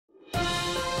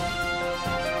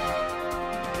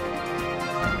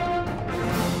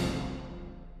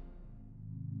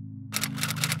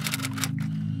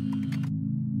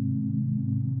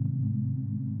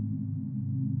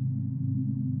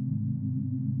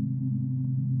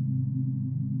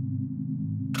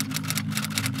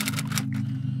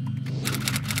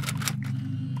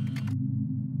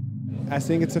I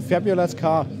think it's a fabulous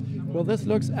car. Well, this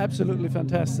looks absolutely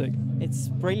fantastic. It's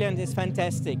brilliant, it's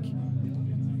fantastic.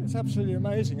 It's absolutely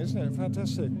amazing, isn't it?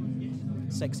 Fantastic.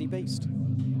 Sexy beast.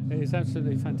 It is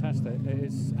absolutely fantastic. It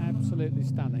is absolutely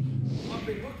stunning. I've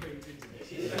been looking into this.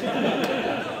 Can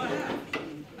I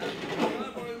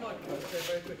borrow the microphone to say a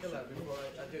very quick hello before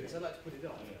I do this? I'd like to put it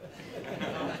on.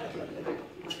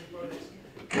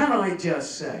 Can I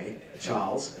just say,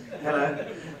 Charles, hello.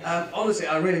 Honestly,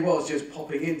 I really was just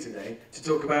popping in today to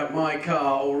talk about my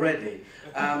car already.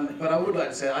 But I would like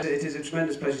to say it is a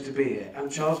tremendous pleasure to be here.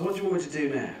 And Charles, what do you want me to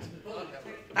do now?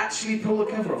 Actually pull the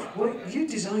cover off. Well, you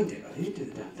designed it. You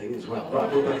did the damn thing as well.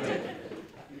 Right, we'll back to it.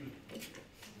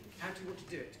 How do you want to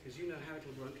do it? Because you know how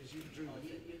it'll run, because you drew the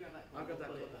thing. I've got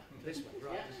that this way,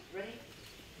 right? Yeah. Ready?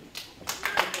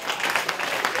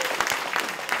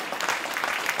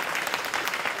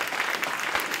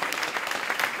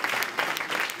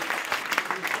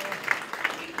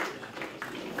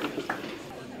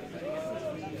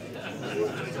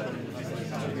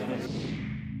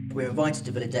 We were invited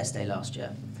to Villa d'Este last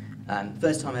year.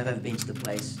 First time I've ever been to the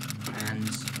place, and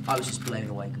I was just blown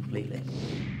away completely.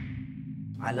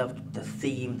 I loved the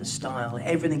theme, the style,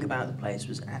 everything about the place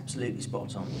was absolutely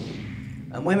spot on.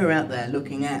 And when we were out there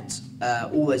looking at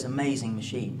all those amazing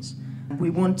machines, we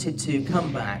wanted to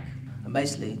come back and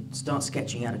basically start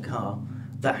sketching out a car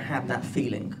that had that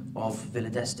feeling of Villa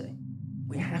d'Este.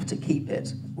 We have to keep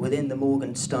it within the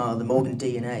Morgan style, the Morgan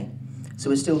DNA. So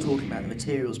we're still talking about the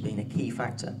materials being a key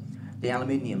factor. The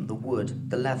aluminium, the wood,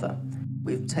 the leather.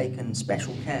 We've taken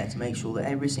special care to make sure that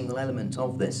every single element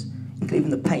of this,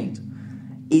 including the paint,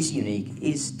 is unique,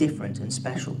 is different and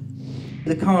special.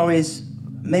 The car is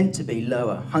meant to be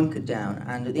lower, hunkered down,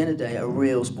 and at the end of the day, a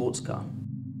real sports car.